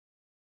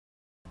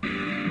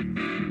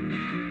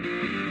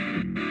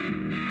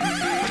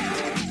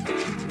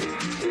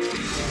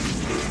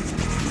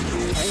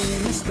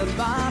Mr.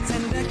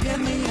 Bartender, give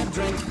me a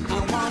drink. I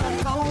want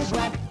a cold,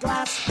 wet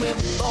glass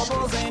with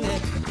bubbles in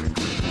it.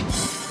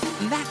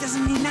 That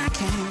doesn't mean I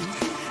can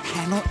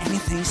handle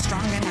anything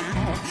stronger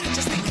now.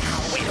 Just think how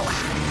we do.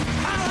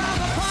 I'll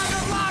have a pint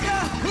of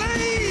lager,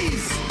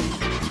 please,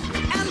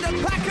 and a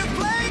pack of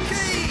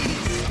Flakies.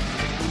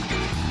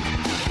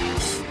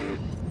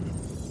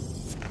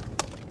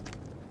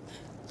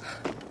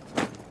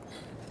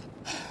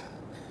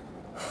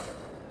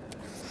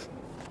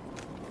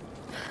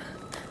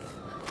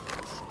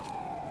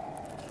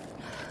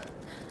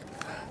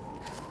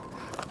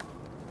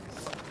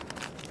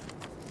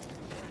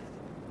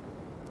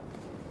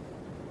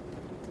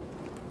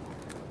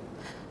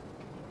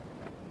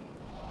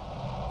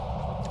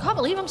 I can't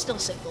believe I'm still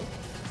single.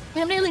 I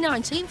mean, I'm nearly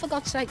 19, for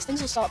God's sakes.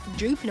 Things will start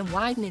drooping and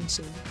widening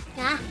soon.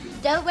 Ah,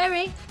 don't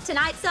worry.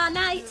 Tonight's our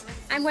night.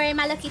 I'm wearing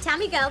my lucky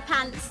Tammy girl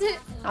pants.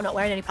 I'm not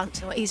wearing any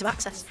pants, so ease of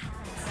access.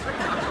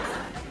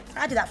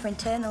 I do that for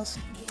internals.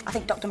 I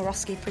think Dr.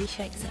 Morosky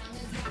appreciates it.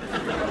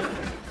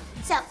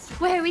 So,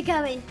 where are we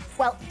going?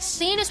 Well,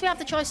 seeing as we have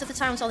the choice of the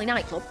town's only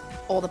nightclub,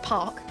 or the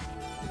park,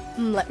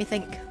 let me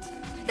think.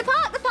 The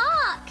park, the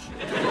park!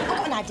 I've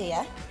got an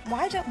idea.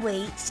 Why don't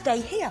we stay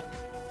here?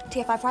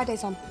 TFI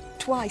Friday's on.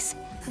 Twice.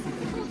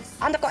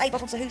 And I've got 8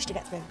 bottles of hooch to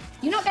get through.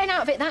 You're not getting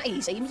out of it that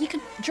easy. You can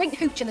drink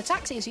hooch in the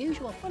taxi as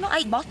usual. Well, not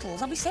 8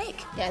 bottles. I'll be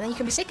sick. Yeah, and then you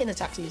can be sick in the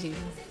taxi as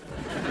usual.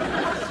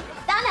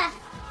 Dana,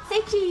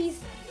 say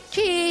cheese.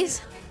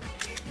 Cheese.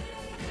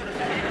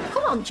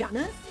 Come on,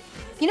 Jana.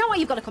 You know why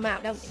you've got to come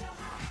out, don't you?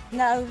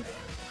 No.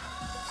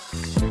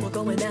 We're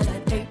going out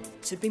at 8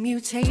 to be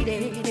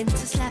mutated into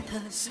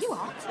slappers. You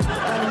are?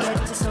 Gonna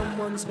get to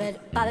someone's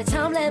bed by the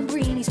time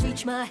Lamborghinis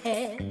reach my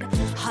head.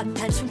 Hot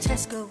pants from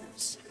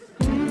Tesco's.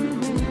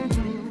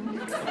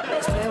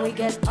 That's where we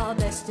get our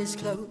bestest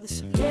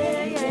clothes.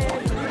 Yeah,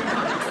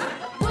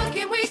 yeah.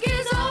 Working week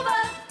is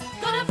over.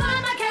 Gonna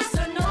find my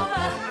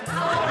Casanova.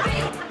 I'll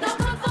be no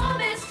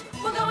conformist.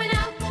 We're going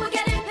out, we're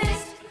getting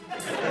pissed.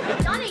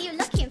 Donna, you're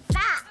looking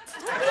fat.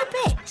 Don't be a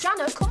bitch.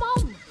 Jana, come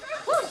on.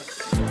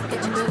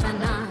 Get your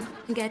moving on,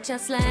 get your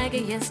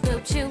slaggy, yes,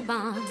 scoop you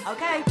on.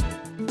 Okay.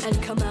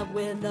 And come out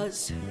with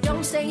us.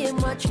 Don't stay in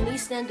much in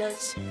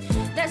EastEnders.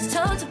 There's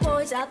tons of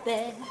boys out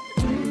there.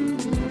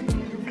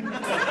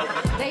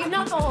 They've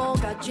not all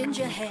got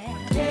ginger hair.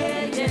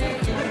 Yeah,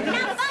 yeah, yeah.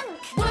 Now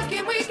funk.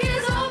 Working week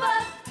is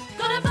over.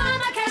 Gonna find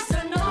my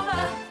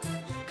Casanova.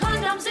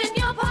 Condoms in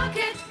your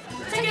pocket.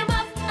 Take 'em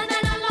off and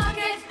then unlock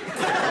it.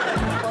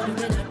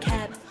 Ordering a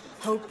cab,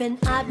 hoping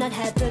I've not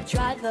had the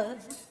driver.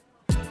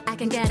 I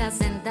can get us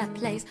in that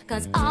place,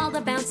 cause all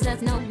the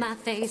bouncers know my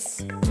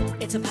face.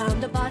 It's a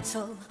pound a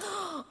bottle.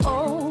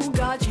 Oh,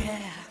 God,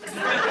 yeah.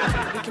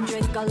 We can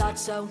drink a lot,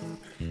 so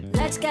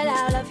let's get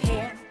out of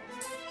here.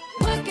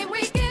 Working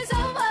week is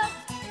over.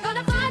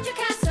 Gonna find your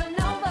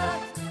Casanova.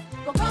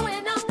 We're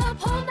going on the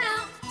pole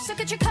now. So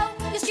get your coat,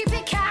 you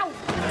stupid cow.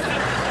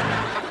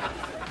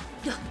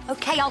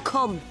 OK, I'll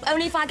come.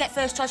 Only if I get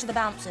first choice of the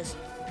bouncers.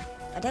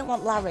 I don't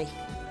want Larry.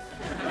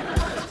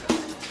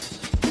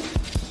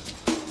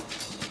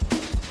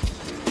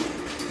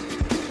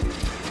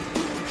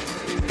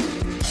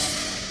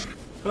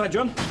 Right,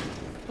 John. I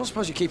don't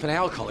suppose you keep any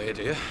alcohol here,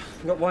 do you?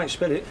 You got wine,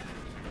 spill it.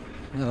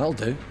 Yeah, that'll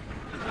do.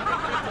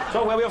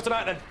 So, where are we off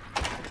tonight, then?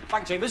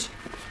 Bank Chambers?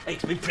 Hey,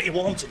 it's been pretty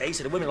warm today,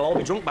 so the women will all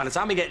be drunk by the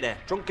time we get there.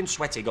 Drunk and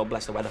sweaty, God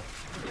bless the weather.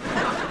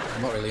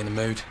 I'm not really in the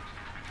mood.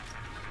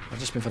 I've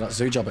just been for that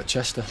zoo job at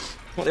Chester.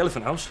 What, the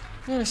Elephant House?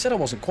 Yeah, I said I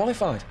wasn't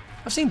qualified.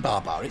 I've seen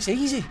Bar, it's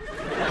easy.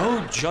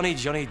 Oh, Johnny,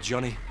 Johnny,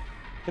 Johnny.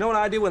 You know what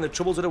I do when the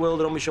troubles of the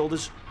world are on my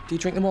shoulders? Do you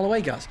drink them all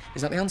away, Gaz?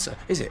 Is that the answer?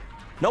 Is it?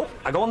 Nope,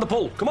 I go on the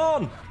pull. Come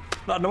on!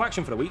 Not had no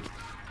action for a week.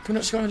 Can we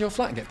not just go around your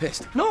flat and get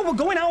pissed? No, we're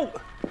going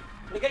out.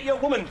 When you get your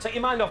woman, take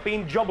your mind off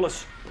being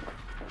jobless.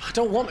 I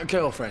don't want a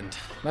girlfriend.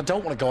 And I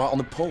don't want to go out on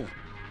the pull.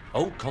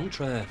 Au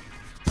contraire.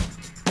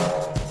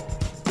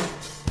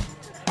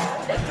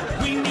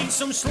 We need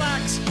some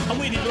slags, and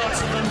we need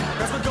lots of them,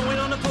 cause we're going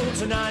on a pull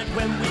tonight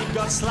when we've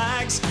got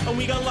slags, and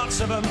we got lots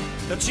of them.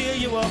 They'll cheer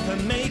you up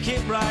and make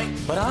it right.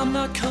 But I'm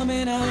not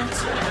coming out,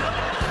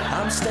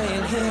 I'm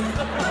staying here.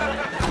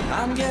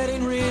 I'm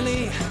getting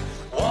really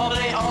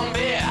wobbly on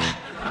beer.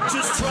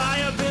 Just try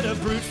a bit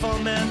of brute for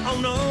men, oh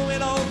no,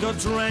 it all got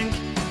drank.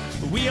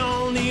 We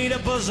all need a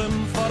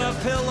bosom for a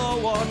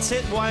pillow or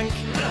tit wank.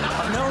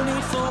 I've no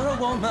need for a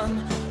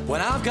woman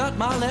when I've got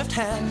my left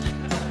hand.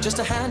 Just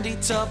a handy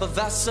tub of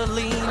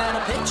Vaseline and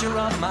a picture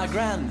of my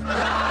gran.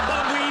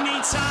 But we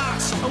need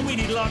tarts, and we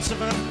need lots of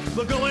them.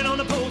 We're going on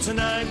a pull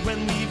tonight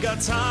when we've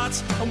got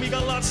tarts, and we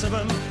got lots of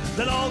them.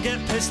 They'll all get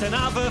pissed and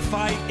have a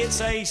fight,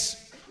 it's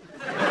ace.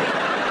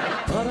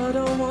 But I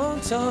don't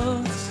want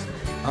tarts,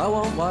 I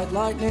want white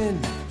lightning.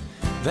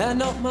 They're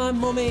not my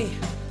mummy,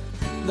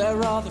 they're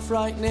rather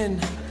frightening.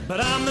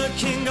 But I'm the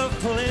king of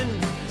pulling,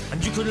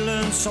 and you could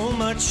learn so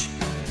much.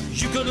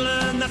 You could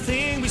learn the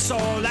thing we saw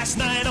last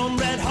night on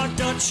Red Hot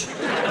Dutch.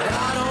 But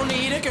I don't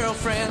need a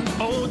girlfriend.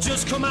 Oh,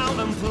 just come out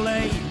and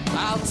play.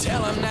 I'll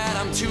tell him that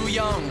I'm too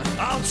young.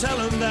 I'll tell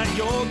him that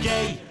you're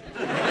gay.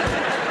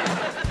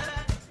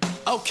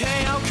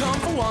 Okay, I'll come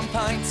for 1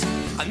 pint,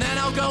 and then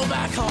I'll go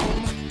back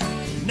home.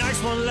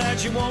 Nice one,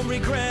 lad, you won't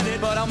regret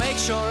it. But I'll make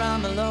sure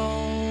I'm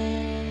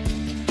alone.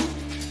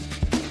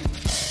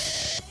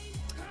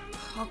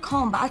 Oh,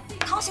 come on, but I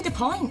can't see the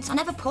points. I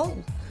never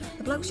pull.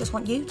 The blokes just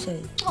want you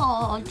to.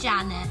 Oh,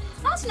 Janet,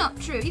 that's not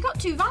true. You got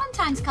 2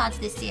 Valentine's cards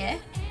this year.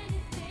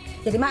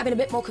 Yeah, they might have been a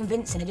bit more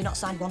convincing had you not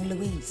signed one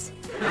Louise.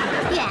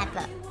 Yeah,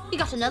 but you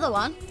got another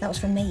one. That was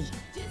from me.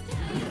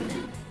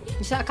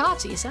 You sent a card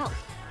to yourself?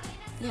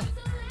 Yeah.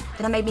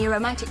 Then I made me a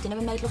romantic dinner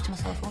and made love to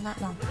myself all night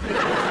long.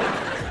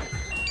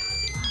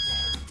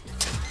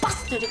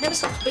 Bastard, it never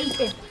stops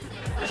beeping.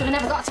 Should have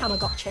never got a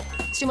Tamagotchi.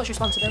 It's too much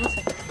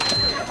responsibility.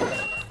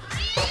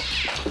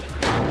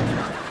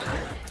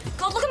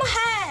 God, look at my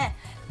hair!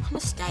 I'm a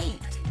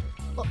state.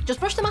 Look, just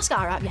brush the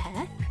mascara out of your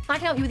hair. I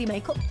can help you with your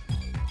makeup.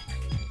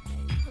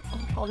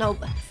 Oh no,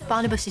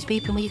 Barnabas is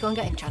beeping. Will you go and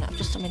get him, Janet? I've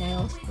just done my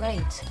nails.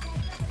 Great.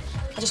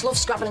 I just love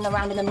scrabbling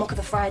around in the muck of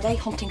a Friday,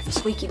 hunting for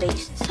squeaky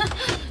beasts.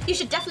 You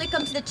should definitely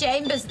come to the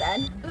chambers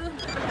then.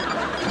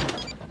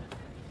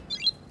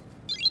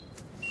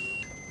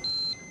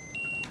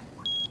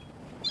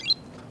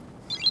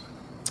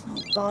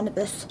 Oh,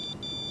 Barnabas.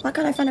 Why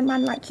can't I find a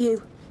man like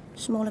you?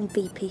 Small and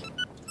beepy.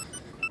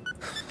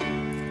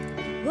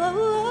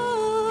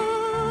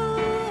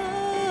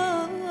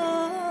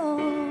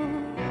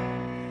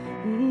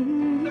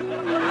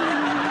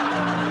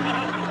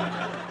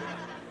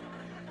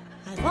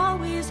 I've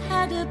always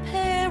had a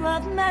pair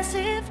of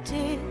massive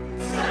tits.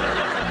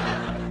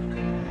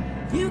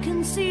 You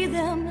can see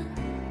them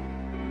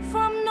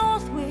from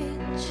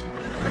Northwich.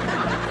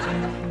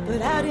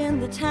 But out in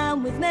the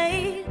town with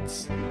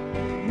mates,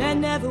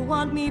 men never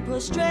want me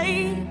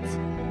prostrate.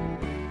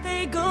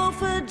 They go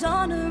for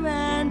Donna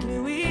and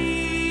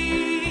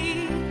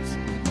Louise.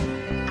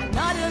 I'm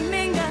not a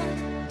minger,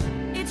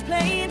 it's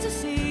plain to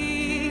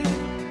see.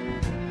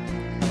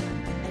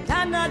 And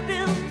I'm not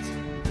built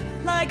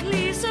like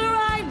Lisa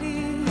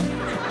Riley.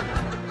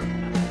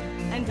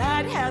 And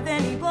I'd have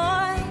any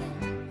boy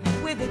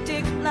with a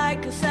dick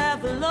like a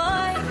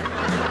Savoy.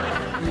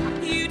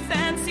 You'd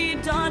fancy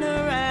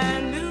Donna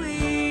and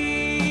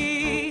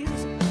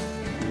Louise.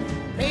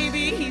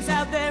 Maybe he's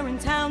out there in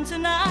town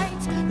tonight.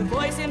 The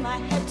voice in my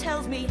head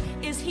tells me,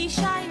 is he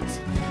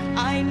shite?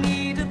 I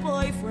need a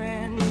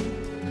boyfriend,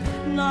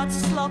 not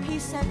sloppy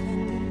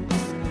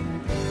seconds.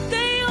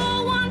 They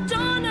all want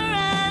Donna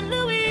and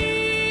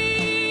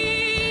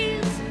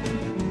Louise.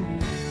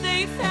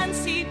 They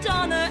fancy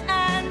Donna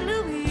and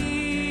Louise.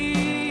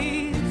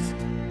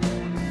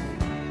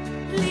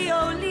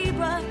 Leo,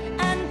 Libra,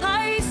 and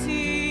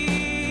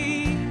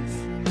Pisces.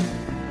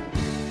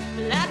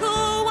 Black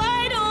or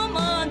white or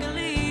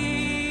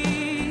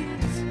Mongolese.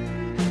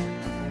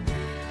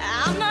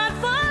 I'm not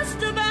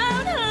fussed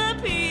about her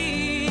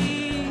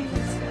peas.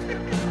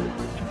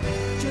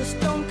 Just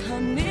don't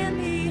come near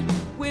me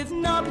with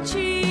knob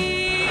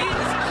cheese.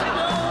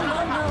 No,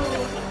 no, no,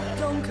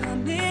 don't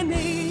come near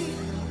me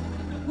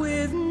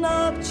with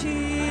knob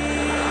cheese.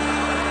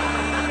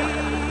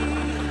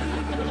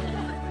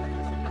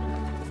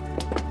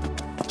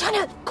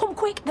 Janet, come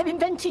quick. They've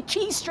invented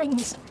cheese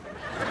strings.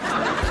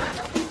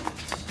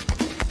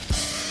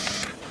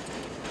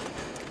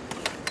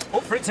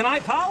 Up for it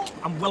tonight, pal?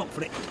 I'm well up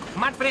for it.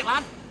 Mad for it,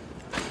 lad?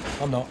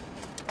 I'm not.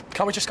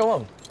 Can't we just go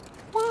home?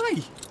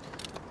 Why?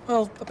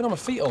 Well, I've been on my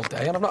feet all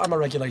day and I've not had my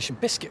regulation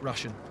biscuit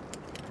ration.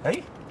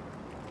 Hey?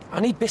 I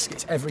need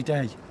biscuits every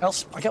day,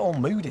 else I get all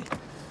moody.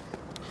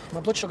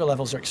 My blood sugar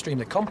levels are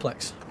extremely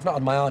complex. I've not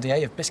had my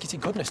RDA of biscuity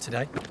goodness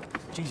today.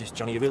 Jesus,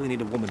 Johnny, you really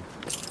need a woman.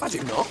 I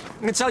do not.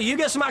 I can tell you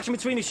get some action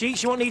between the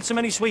sheets, you won't need so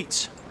many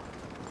sweets.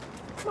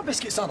 My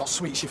biscuits are not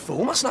sweets, you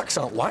fool. My snacks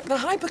aren't whack, they're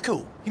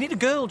hyper-cool. You need a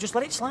girl, just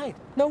let it slide.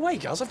 No way,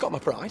 Gaz, I've got my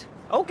pride.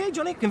 OK,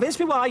 Johnny, convince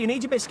me why you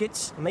need your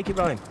biscuits and make it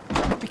rhyme.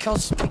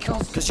 Because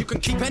you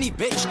can keep any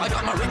bitch. I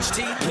got my rich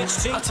tea.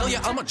 I tell you,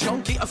 I'm a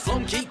junkie, a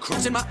flunky,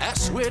 cruising my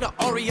ass with a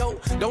Oreo.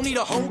 Don't need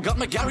a hoe, got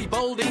my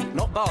Garibaldi.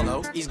 Not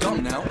Barlow, he's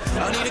gone now.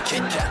 I need a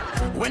Kit Kat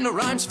when the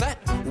rhyme's fat.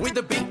 With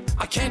the beat,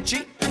 I can't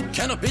cheat.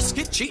 Can a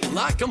biscuit cheat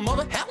like a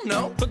mother? Hell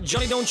no. But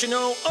Johnny, don't you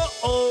know?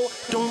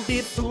 Don't be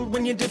a fool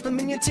when you dip them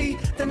in your tea.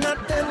 They're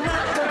not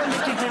gonna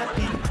make you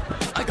happy.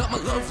 I got my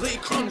lovely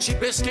crunchy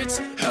biscuits.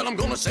 Hell, I'm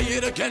gonna say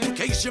it again in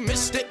case you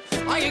missed it.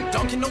 I ain't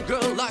dunking no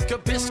girl like a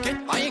biscuit.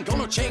 I ain't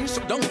gonna change,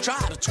 so don't try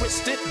to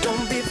twist it.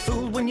 Don't be a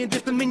fool when you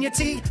dip them in your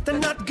tea. They're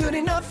not good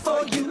enough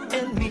for you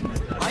and me.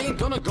 I ain't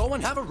gonna go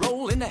and have a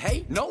roll in the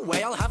hay. No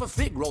way, I'll have a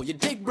fig roll. You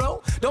dig,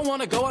 bro? Don't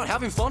wanna go out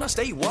having fun. I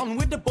stay one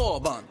with the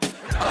bourbon.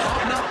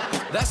 No,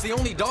 that's the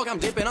only dog I'm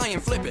dipping. I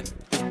ain't flipping.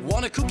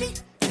 Want a cookie?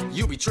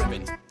 You be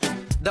tripping.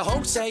 The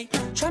hoes say,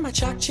 try my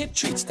choc chip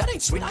treats. That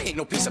ain't sweet, I ain't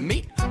no piece of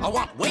meat. I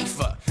want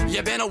wafer.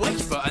 You been away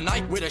for a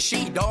night with a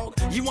she-dog.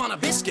 You want a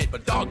biscuit,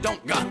 but dog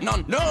don't got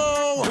none.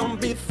 No! Don't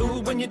be a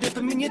fool when you dip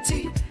them in your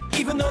tea.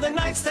 even though the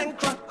nights then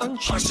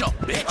crunchy. Hush up,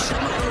 bitch.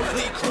 I'm a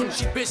lovely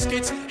crunchy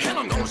biscuits, and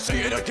I'm gonna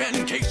say it again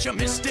in case you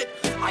missed it.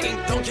 I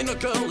ain't dunking a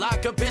girl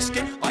like a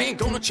biscuit. I ain't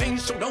gonna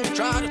change, so don't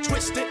try to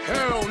twist it.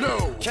 Hell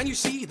no. Can you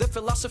see the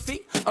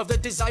philosophy of the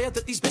desire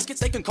that these biscuits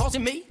they can cause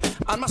in me?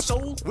 And my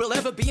soul will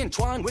ever be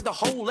entwined with the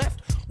whole left.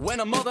 When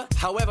a mother,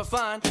 however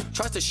fine,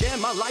 tries to share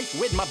my life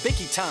with my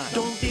bicky time.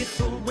 Don't be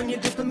fooled when you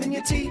dip them in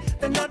your tea.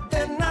 They're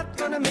not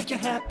gonna make you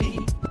happy.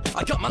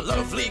 I got my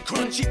lovely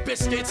crunchy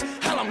biscuits.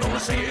 Hell, I'm gonna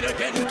say it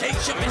again in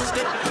case you missed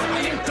it.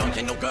 I ain't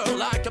dunking no girl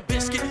like a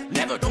biscuit.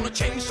 Never gonna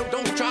change, so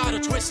don't try to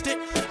twist it.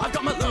 I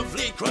got my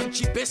lovely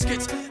crunchy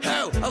biscuits.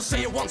 Hell, I'll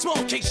say it once more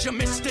in case you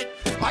missed it.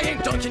 I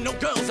ain't dunking no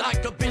girls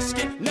like a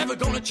biscuit. Never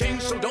gonna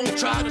change, so don't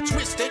try to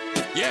twist it.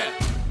 Yeah.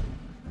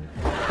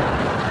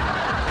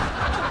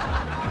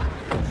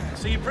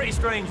 So you're pretty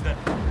strange then.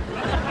 I'm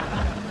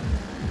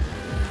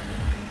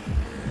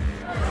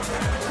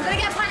gonna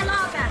get a pint of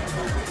lager.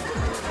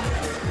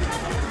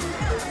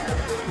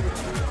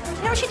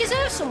 You know, she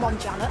deserves someone,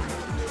 Janet.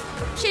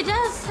 She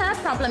does. Her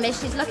problem is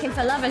she's looking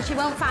for love and she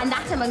won't find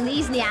that among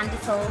these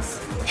Neanderthals.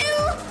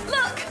 Ew,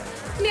 look!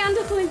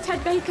 Neanderthal in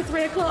Ted Baker,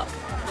 3 o'clock.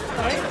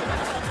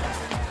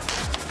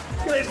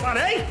 Here's one,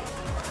 eh?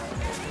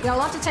 You'll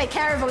have to take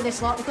care of her with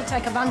this lot. We could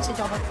take advantage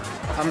of her.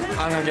 I'm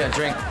gonna get a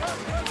drink.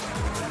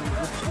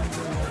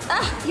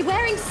 Ugh, you're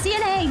wearing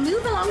CNA.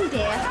 Move along,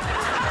 dear.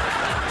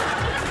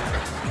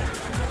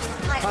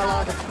 Hi,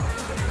 lager.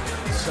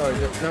 Sorry,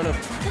 no.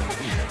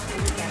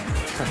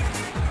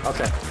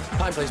 Okay.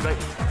 Pint, please, mate.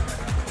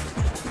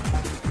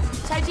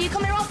 So, do you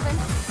come here often?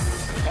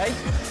 Hey?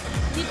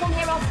 Do you come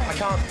here often? I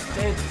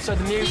can't. So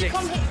the music. Do you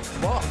come here?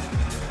 What?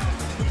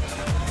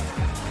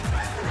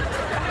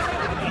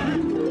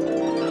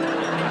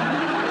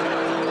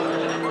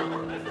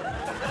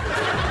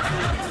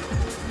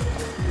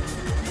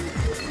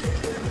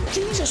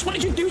 Jesus, what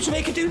did you do to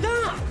make her do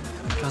that?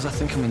 Because I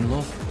think I'm in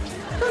love.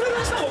 No,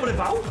 that's not what we're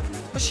about.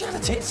 But she had her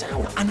tits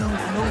out. I know,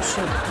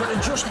 son. But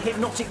they're just a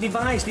hypnotic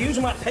device. They use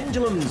them like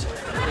pendulums.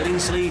 Getting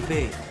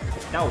sleepy.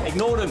 Now,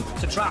 ignore them.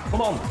 It's a trap.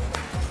 Come on.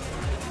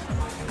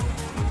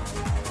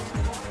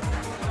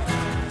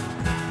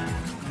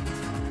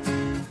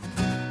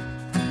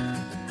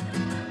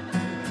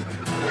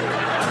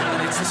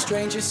 And it's the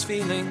strangest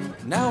feeling.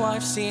 Now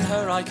I've seen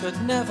her, I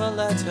could never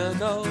let her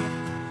go.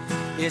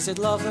 Is it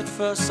love at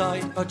first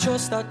sight or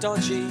just that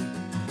dodgy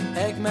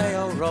egg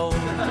mayo roll?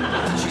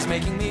 She's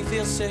making me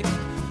feel sick.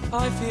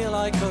 I feel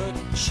I could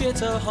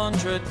shit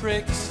 100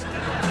 bricks.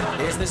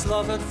 Is this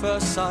love at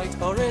first sight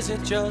or is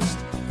it just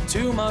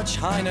too much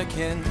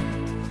Heineken?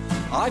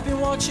 I've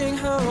been watching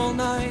her all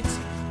night,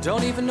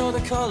 don't even know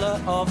the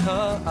colour of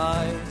her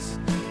eyes.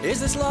 Is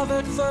this love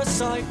at first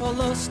sight or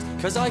lust?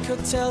 'Cause I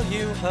could tell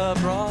you her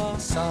bra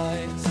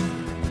size.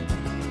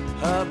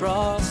 Her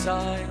bra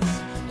size.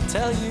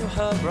 Tell you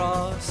her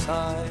bra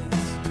size.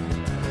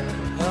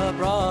 Her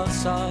bra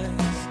size.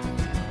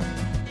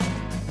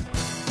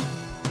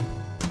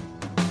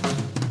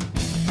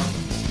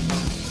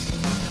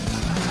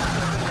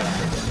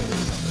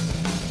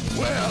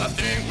 Well, I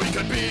think we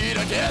could be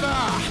together.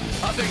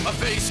 I think my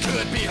face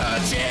could be her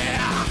chair.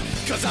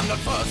 'Cause I'm not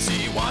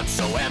fussy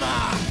whatsoever.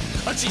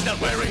 And she's not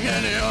wearing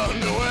any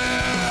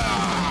underwear.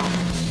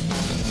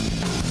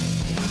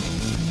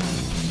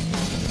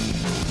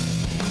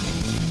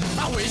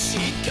 I wish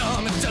she'd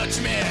come and touch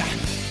me.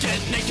 Get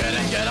naked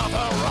and get off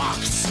her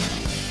rocks.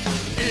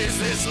 Is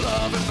this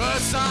love at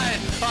first sight?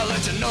 I'll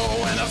let you know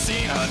when I've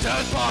seen her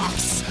dirt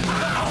box.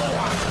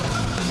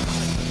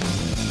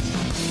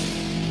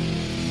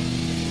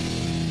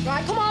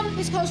 Right, come on.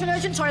 Let's close for an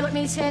urgent toilet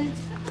meeting.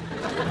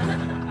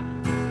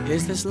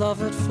 Is this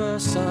love at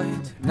first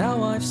sight?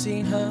 Now I've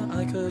seen her,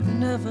 I could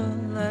never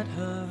let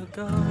her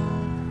go.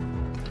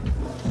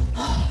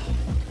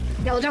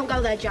 Yeah, well, don't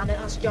go there, Janet.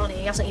 That's Johnny.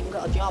 He hasn't even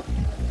got a job.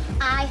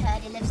 I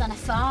heard he lives on a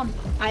farm.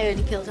 I heard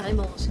he kills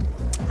animals.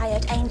 I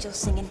heard angels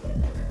singing.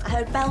 I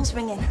heard bells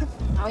ringing.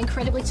 How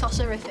incredibly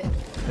tosserific.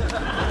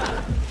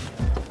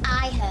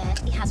 I heard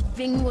he has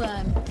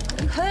ringworm.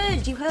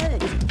 You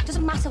heard.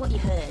 Doesn't matter what you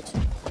heard.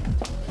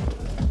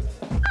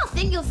 I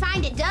think you'll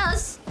find it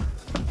does.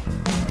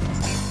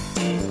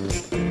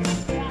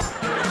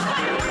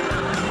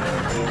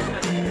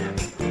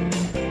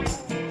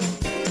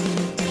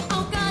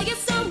 Oh, girl,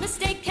 you're so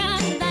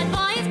mistaken. That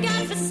boy is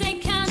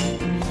godforsaken.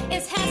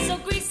 His hair's so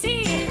greasy,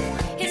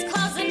 his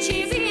clothes are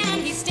cheesy,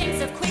 and he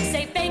stinks of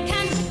quick-safe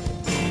bacon.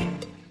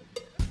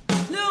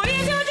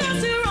 Louise, you're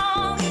just too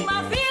wrong.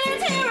 My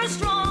feelings here are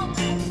strong.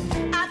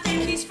 I think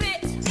he's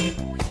fit.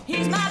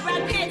 He's my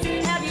Brad Pitt.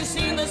 Have you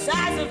seen the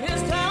size of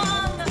his tongue?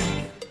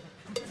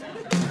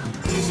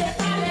 J'ai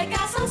pas les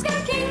garçons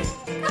skanky,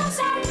 comme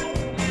ça.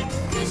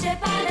 J'ai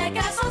pas les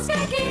garçons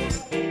skanky.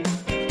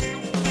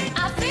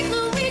 I think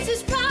Louise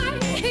is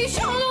right. He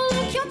sure don't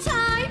look your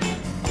type.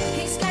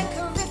 He's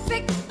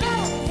skankerific.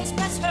 Oh, his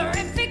best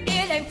horrific.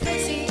 It ain't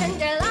pretty and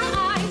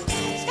delight.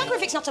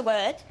 Skankerific's not a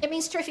word. It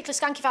means terrifically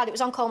skankified. It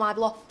was on Call My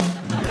Bluff.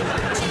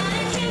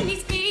 Janet, can he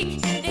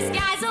speak? This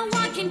guy's a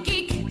walking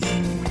geek.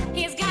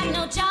 He's got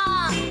no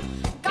job,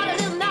 got a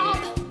little knob.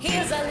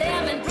 Here's a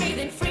lemon breathing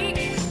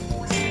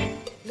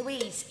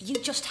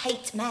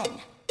hate men.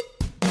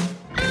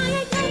 I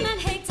ain't no man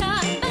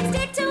hater, but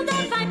stick to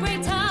the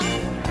vibrator.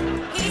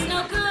 He's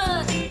no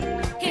good.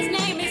 His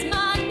name is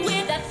Mud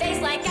with a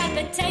face like a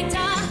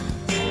potato.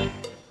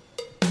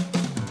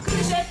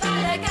 Couché par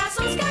le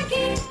garçon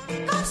skanky,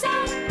 comme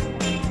ça.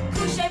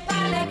 Couché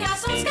par le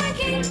garçon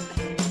skanky.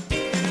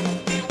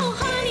 Oh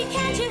honey,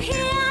 can't you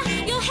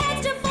hear? Your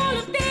head's too full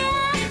of beer.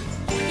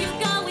 You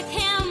go with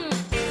him,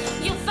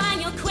 you'll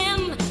find your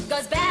quim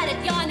goes bad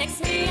at your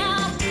next meal.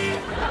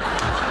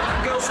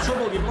 That girl's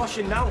trouble, you've lost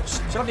your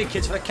nous. She'll have your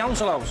kids for the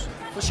council house.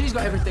 But she's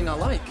got everything I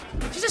like.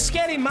 She's a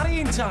scary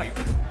marrying type.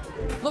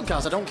 Look,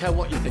 guys, I don't care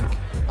what you think.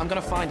 I'm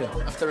gonna find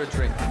her after a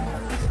drink.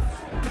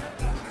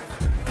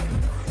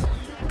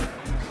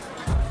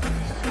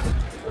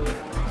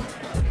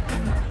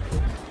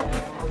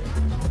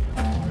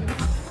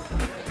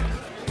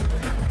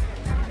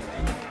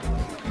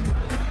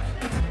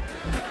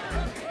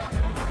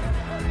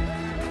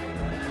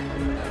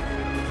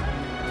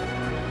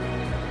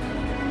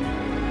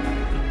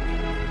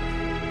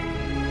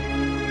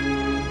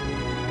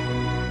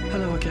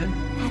 Hello again.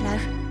 Hello.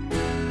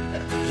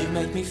 You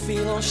make me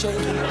feel all shaky.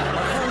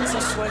 My hands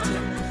are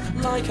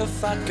sweating like a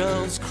fat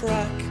girl's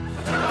crack.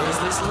 Is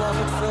this love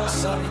at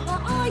first sight?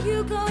 Or are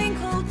you going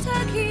cold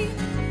turkey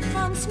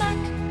from smack?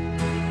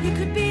 You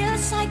could be a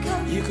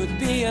psycho. You could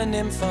be a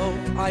nympho.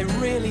 I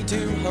really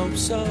do hope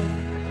so.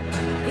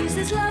 Is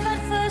this love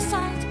at first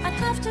sight? I'd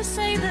have to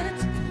say that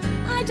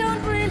I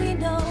don't really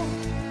know.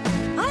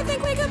 I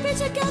think we could be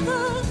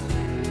together.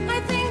 I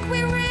think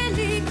we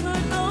really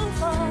could go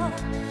far.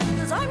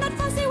 'Cause I'm not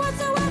fussy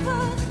whatsoever.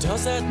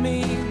 Does that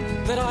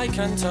mean that I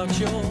can touch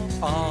your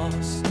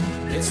arse?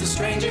 It's the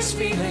strangest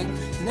feeling.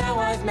 Now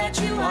I've met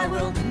you, I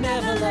will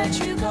never let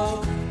you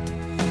go.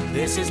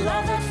 This is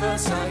love at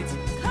first sight.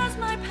 'Cause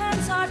my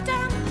pants are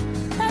damp,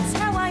 that's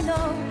how I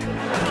know.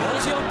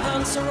 Because your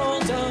pants are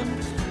all done.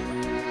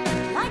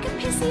 Like a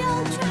pissy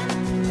old tramp.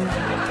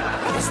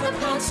 Yes, the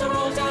pants are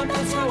all down,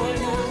 that's how I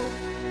know.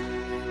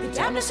 The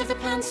dampness of the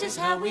pants is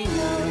how we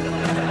know.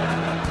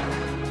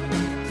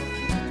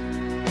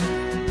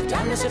 The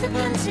dampness of the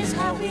pants is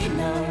how we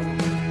know.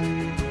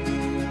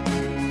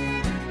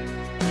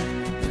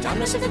 The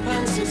dampness of the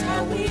pants is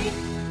how we.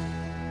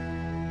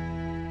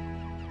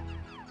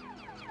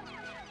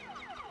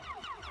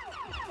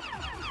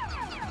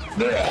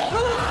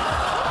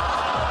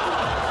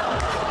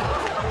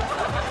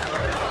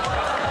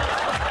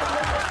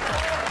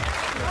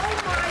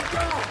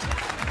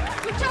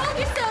 We told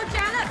you so,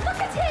 Janet. Look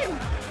at him.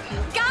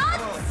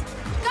 Guards!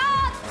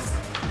 Guards!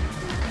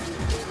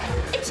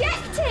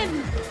 Eject him!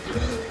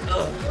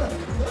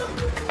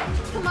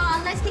 Come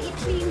on, let's get you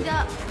cleaned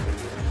up.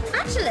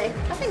 Actually,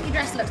 I think your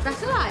dress looks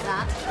better like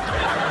that.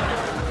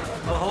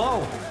 Oh,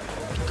 hello.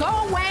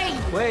 Go away!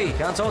 Wait,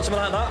 can't talk to me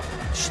like that.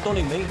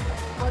 Stunning me.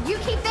 Well, you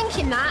keep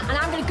thinking that, and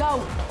I'm gonna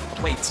go.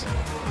 Wait.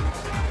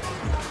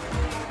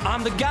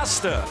 I'm the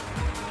gaster.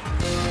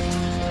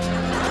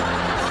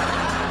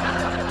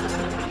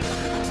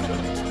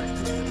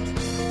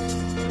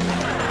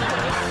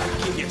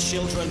 Give your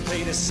children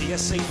pay to see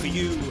us safe for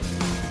you.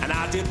 And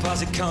I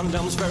deposit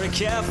condoms very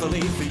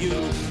carefully for you.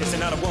 Is there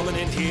not a woman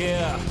in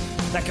here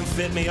that can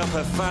fit me up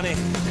her fanny?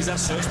 Cause I've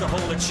searched the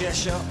whole of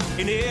Cheshire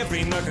in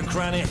every nook and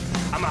cranny.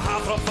 I'm a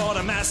heartthrob for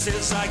the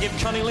masses, I give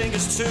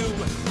cunnilingus too.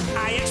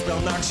 I expel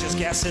noxious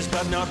gases,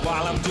 but not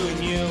while I'm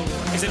doing you.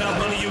 Is it not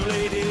one of you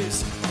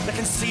ladies that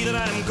can see that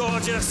I'm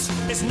gorgeous?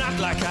 It's not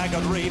like I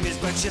got rabies,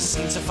 but you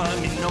seem to find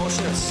me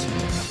nauseous.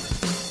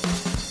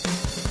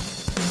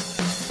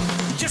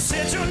 Just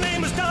said your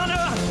name was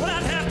Donna, well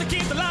I'd have to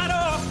keep the light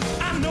off.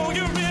 I know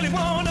you really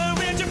wanna,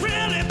 and you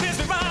really piss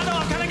me right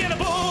off. Can I get a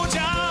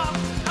blowjob?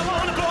 I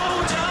want a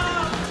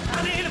blowjob.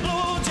 I need a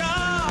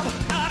blowjob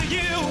out of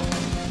you.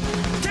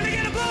 Can I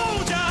get a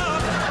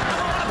blowjob? I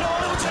want a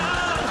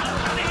blowjob.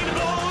 I need a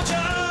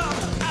blowjob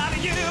out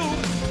of you.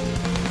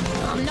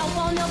 I'm not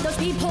one of those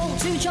people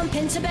to jump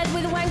into bed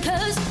with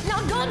wankers.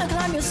 Not gonna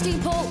climb your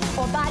steeple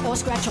or bite or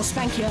scratch or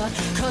spank you.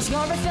 'Cause you're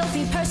a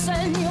filthy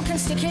person, you can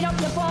stick it up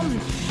your bum.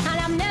 And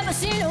I've never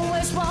seen a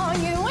worse one,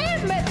 you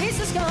ain't a piece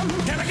of scum.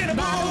 Can I get a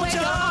By the way,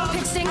 your blowjob?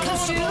 armpits stink I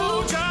want of a you.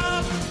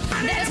 blowjob.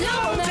 I need There's a no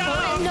never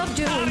blowjob end up out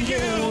doing of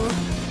you.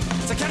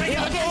 So can I get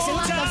You're a dancing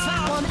like a fat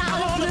blowjob? one out I of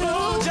want a blue.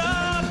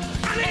 blowjob.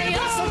 I need And a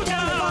you're so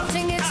damn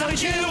revolting, blowjob it's so out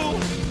of you. true.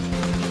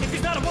 If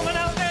there's not a woman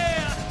out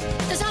there,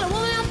 There's not a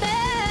woman out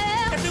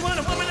there. if you want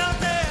a woman out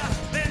there,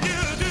 then you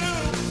do.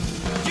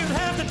 You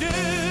have to do.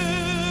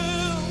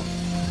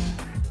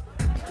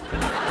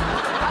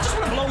 I just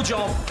want a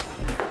blowjob.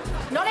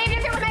 Not even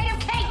if it were made of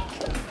cake.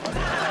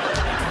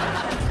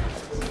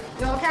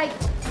 You okay?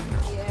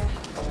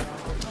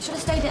 Yeah. I should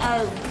have stayed at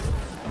home.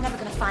 I'm never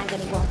going to find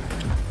anyone.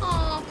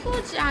 Oh,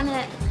 poor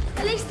Janet.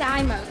 At least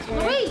I'm okay.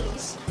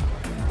 Louise,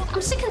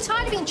 I'm sick and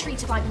tired of being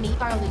treated like meat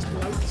by all these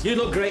blokes. You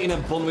look great in a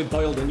bun with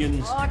boiled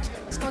onions. Oh,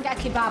 let's go and get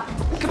a kebab.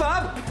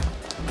 Kebab?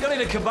 You don't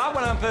need a kebab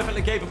when I'm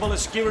perfectly capable of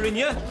skewering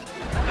you.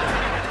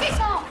 Piss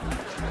off!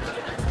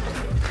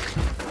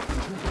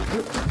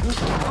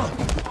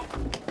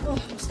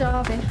 Oh, I'm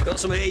starving. Got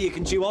some here you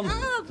can chew on.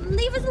 Oh,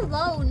 leave us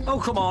alone. Oh,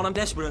 come on, I'm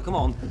desperate, come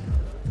on.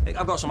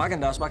 I've got some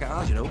Haagen-Dazs back at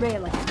ours, you know.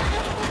 Really?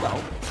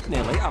 Well,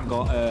 nearly. I've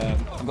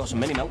got some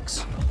mini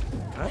milks.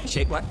 Right,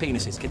 shaped like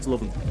penises. Kids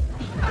love them.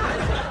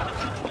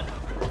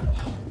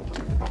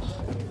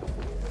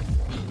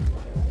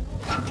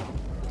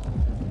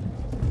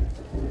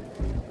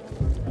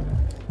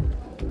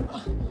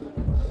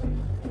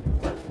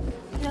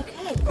 You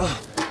okay?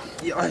 Oh,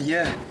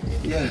 yeah.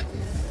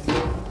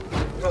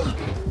 Oh,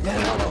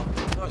 yeah,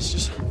 no, it's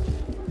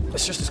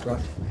just a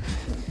scratch.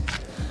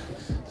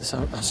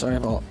 So, sorry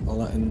about all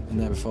that in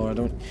there before. I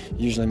don't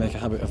usually make a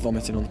habit of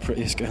vomiting on the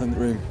prettiest girl in the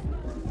room.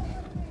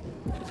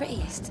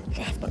 Prettiest?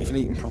 Yeah, I've not even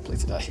eaten properly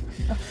today.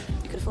 Oh,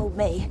 you could have fooled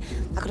me.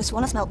 I could have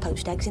sworn I smelled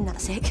poached eggs in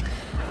that sick.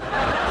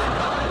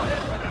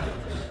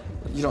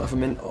 You don't have a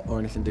mint or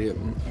anything, do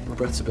you? My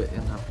breath's a bit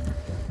in now.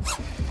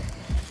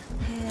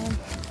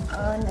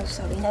 Oh, no,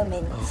 sorry, no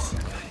mints. Oh,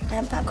 okay.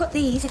 But I've got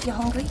these if you're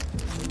hungry.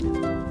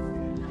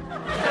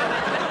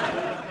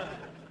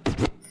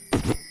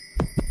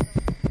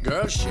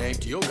 Girl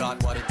shaped, you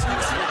got what it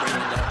takes. You bring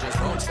it up, just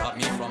don't stop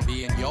me from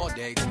being your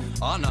date.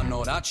 And I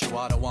know that you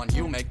are the one.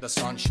 You make the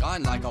sun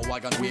shine like a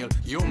wagon wheel.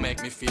 You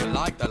make me feel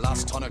like the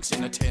last tonics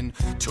in a tin,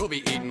 to be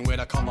eaten with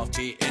a cup of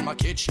tea in my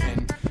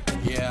kitchen.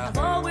 Yeah, I've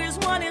always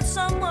wanted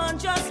someone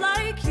just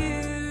like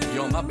you.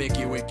 you're my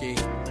Bicky Wicky.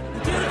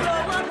 You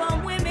grow up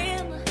on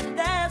women,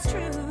 that's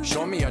true.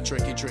 Show me a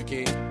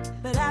tricky.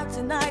 But out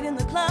tonight in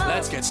the club,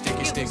 Let's get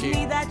sticky. it was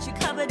me that you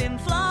covered in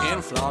flop.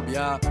 In flop,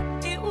 yeah.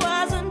 It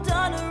wasn't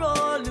Donna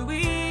or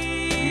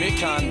Louise. Me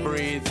can't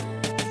breathe.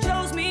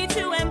 Chose me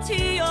to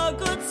empty your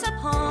goods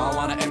upon. I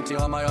wanna empty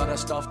all my other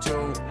stuff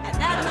too. And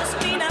that must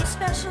mean I'm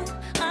special.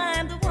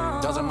 I'm the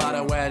one. Doesn't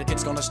matter where,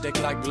 it's gonna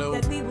stick like glue.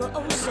 That we were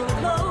oh so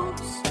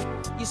close.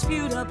 You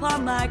spewed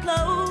upon my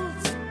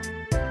clothes.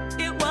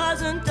 It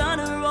wasn't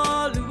Donna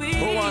or Louise.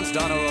 Who wants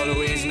Donna or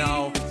Louise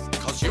now?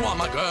 Cause you are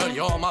my girl,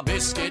 you're my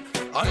biscuit.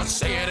 I'm gonna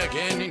say it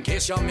again in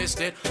case you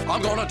missed it.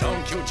 I'm gonna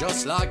dunk you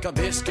just like a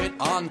biscuit.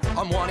 I'm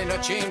wanting to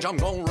change, I'm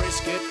gonna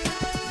risk it.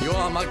 You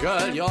are my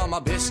girl, you're my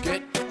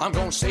biscuit. I'm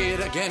gonna say it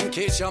again in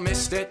case you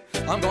missed it.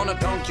 I'm gonna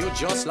dunk you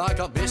just like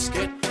a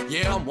biscuit.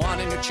 Yeah, I'm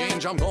wanting to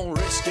change, I'm gonna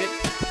risk it.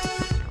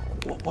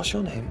 What's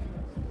your name?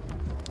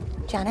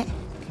 Janet?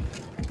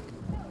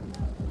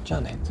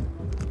 Janet.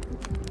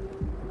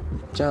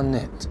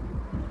 Janet.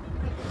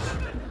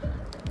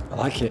 I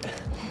like it.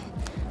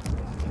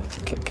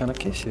 Can I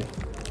kiss you?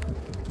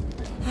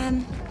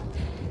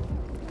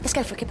 Let's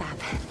go for a kebab.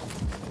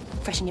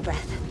 Freshen your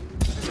breath.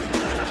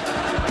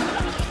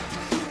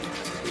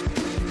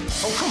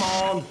 Oh, come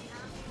on.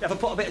 You ever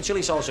put a bit of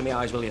chilli sauce in my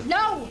eyes, will you?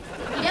 No,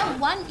 we don't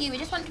want you. We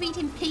just want to eat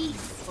in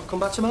peace. Well, come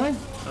back to mine.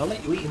 I'll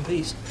let you eat in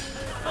peace.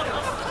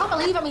 I can't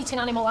believe I'm eating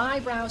animal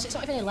eyebrows. It's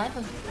not even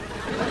 11.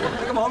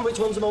 Come on, which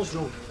one's the most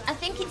drunk? I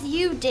think it's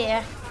you,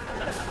 dear.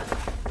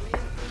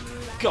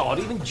 God,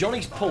 even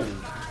Johnny's pulled.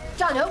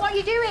 Donna, what are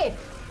you doing?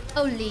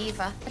 Oh, leave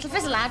her. It'll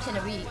fizzle out in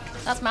a week.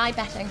 That's my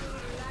betting.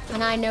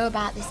 And I know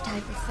about this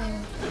type of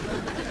thing.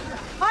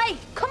 Hey,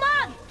 come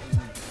on!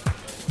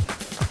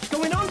 What's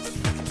going on?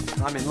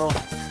 I'm in love.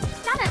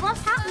 Janet,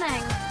 what's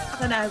happening? I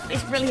don't know,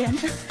 it's brilliant.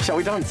 Shall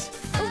we dance?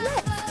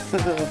 Oh,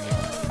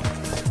 let's.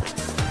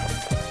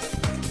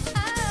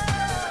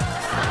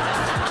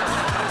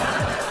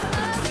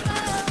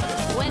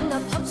 When the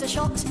pumps are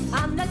short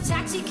and the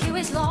taxi queue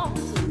is long,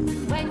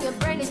 when your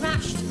brain is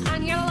mashed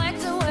and your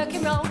legs are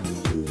working wrong,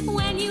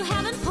 when you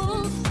haven't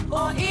pulled,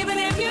 Or even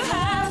if you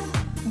have,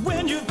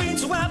 when you've been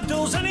to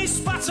Abdul's and he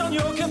spat on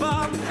your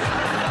kebab.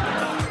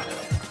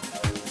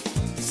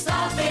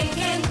 start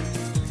thinking,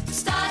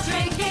 start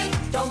drinking.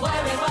 Don't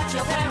worry what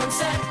your parents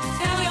said,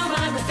 fill your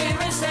mind with fear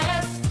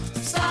instead.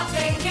 Start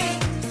thinking,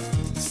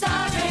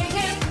 start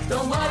drinking.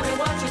 Don't worry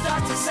what your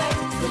doctor said,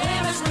 your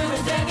liver's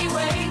ruined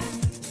anyway.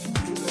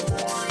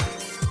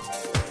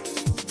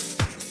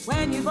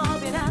 When you've all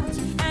been out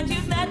and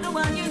you've met the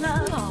one you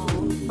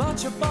love.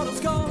 But your bottle's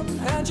gone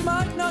and you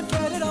might not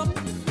get it up.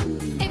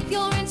 If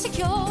you're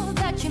insecure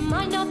that you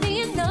might not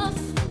be enough,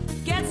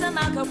 Get some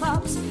Alco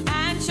Pops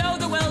and show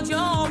the world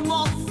you're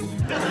moth.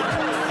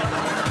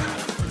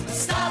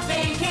 start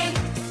thinking,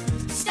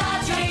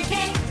 start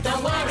drinking.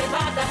 Don't worry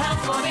about the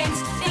health warnings,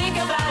 think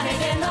about it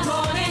in the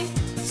morning.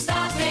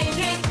 Start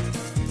thinking,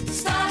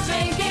 start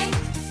drinking.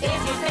 If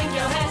you think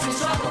your head's in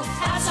trouble,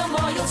 have some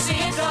more, you'll see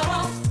it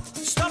double.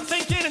 Stop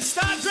thinking and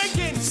start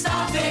drinking.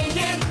 Stop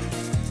thinking,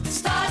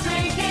 start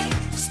drinking.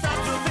 Stop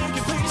your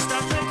thinking, please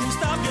stop drinking.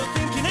 Stop your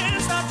thinking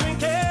and stop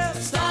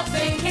drinking. Stop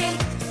thinking,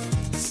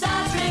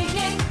 start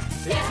drinking.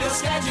 If you're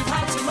scared you've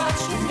had too much,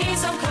 you need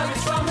some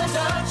courage from the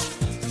Dutch.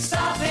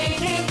 Stop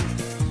thinking,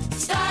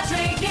 start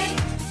drinking.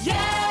 Yeah,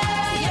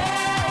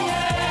 yeah,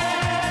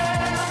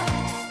 yeah.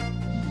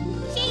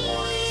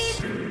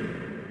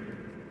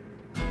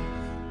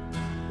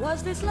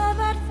 Was this love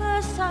at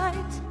first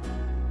sight?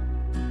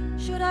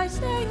 Should I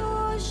stay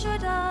or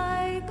should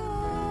I go?